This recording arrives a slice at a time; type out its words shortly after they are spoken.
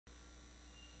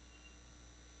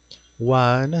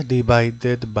1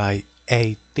 divided by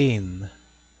 18.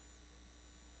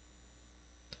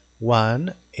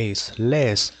 1 is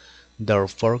less,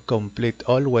 therefore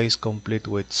always complete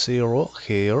with 0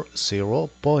 here,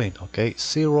 0 point, okay,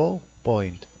 0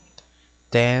 point.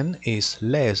 10 is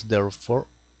less, therefore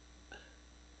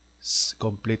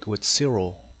complete with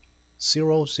 0,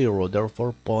 0, 0,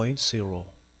 therefore point 0.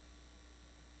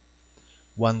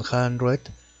 100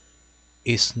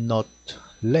 is not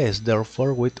less,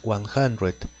 therefore with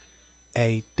 100.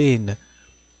 18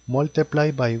 multiply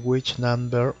by which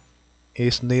number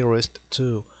is nearest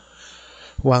to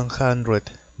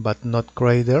 100 but not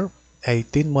greater.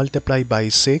 18 multiplied by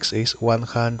 6 is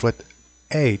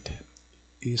 108,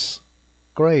 is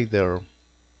greater.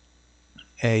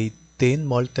 18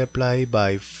 multiplied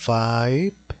by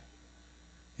 5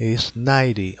 is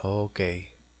 90,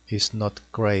 okay, is not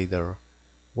greater.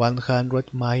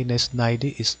 100 minus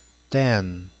 90 is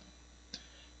 10.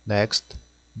 Next,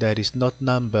 that is not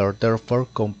number, therefore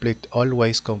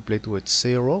always complete with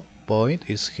 0. Point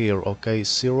is here, okay,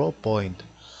 0 point.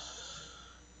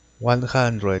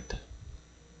 100.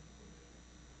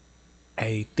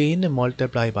 18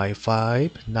 multiplied by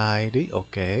 5, 90,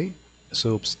 okay.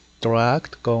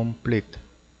 Subtract complete.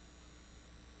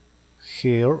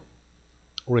 Here,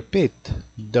 repeat,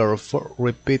 therefore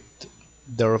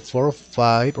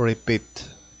 5 repeat.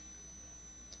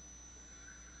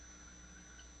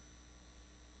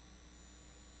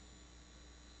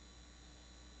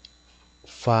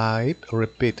 5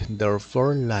 repeat,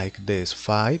 therefore like this,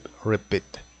 5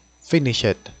 repeat. Finish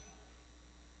it.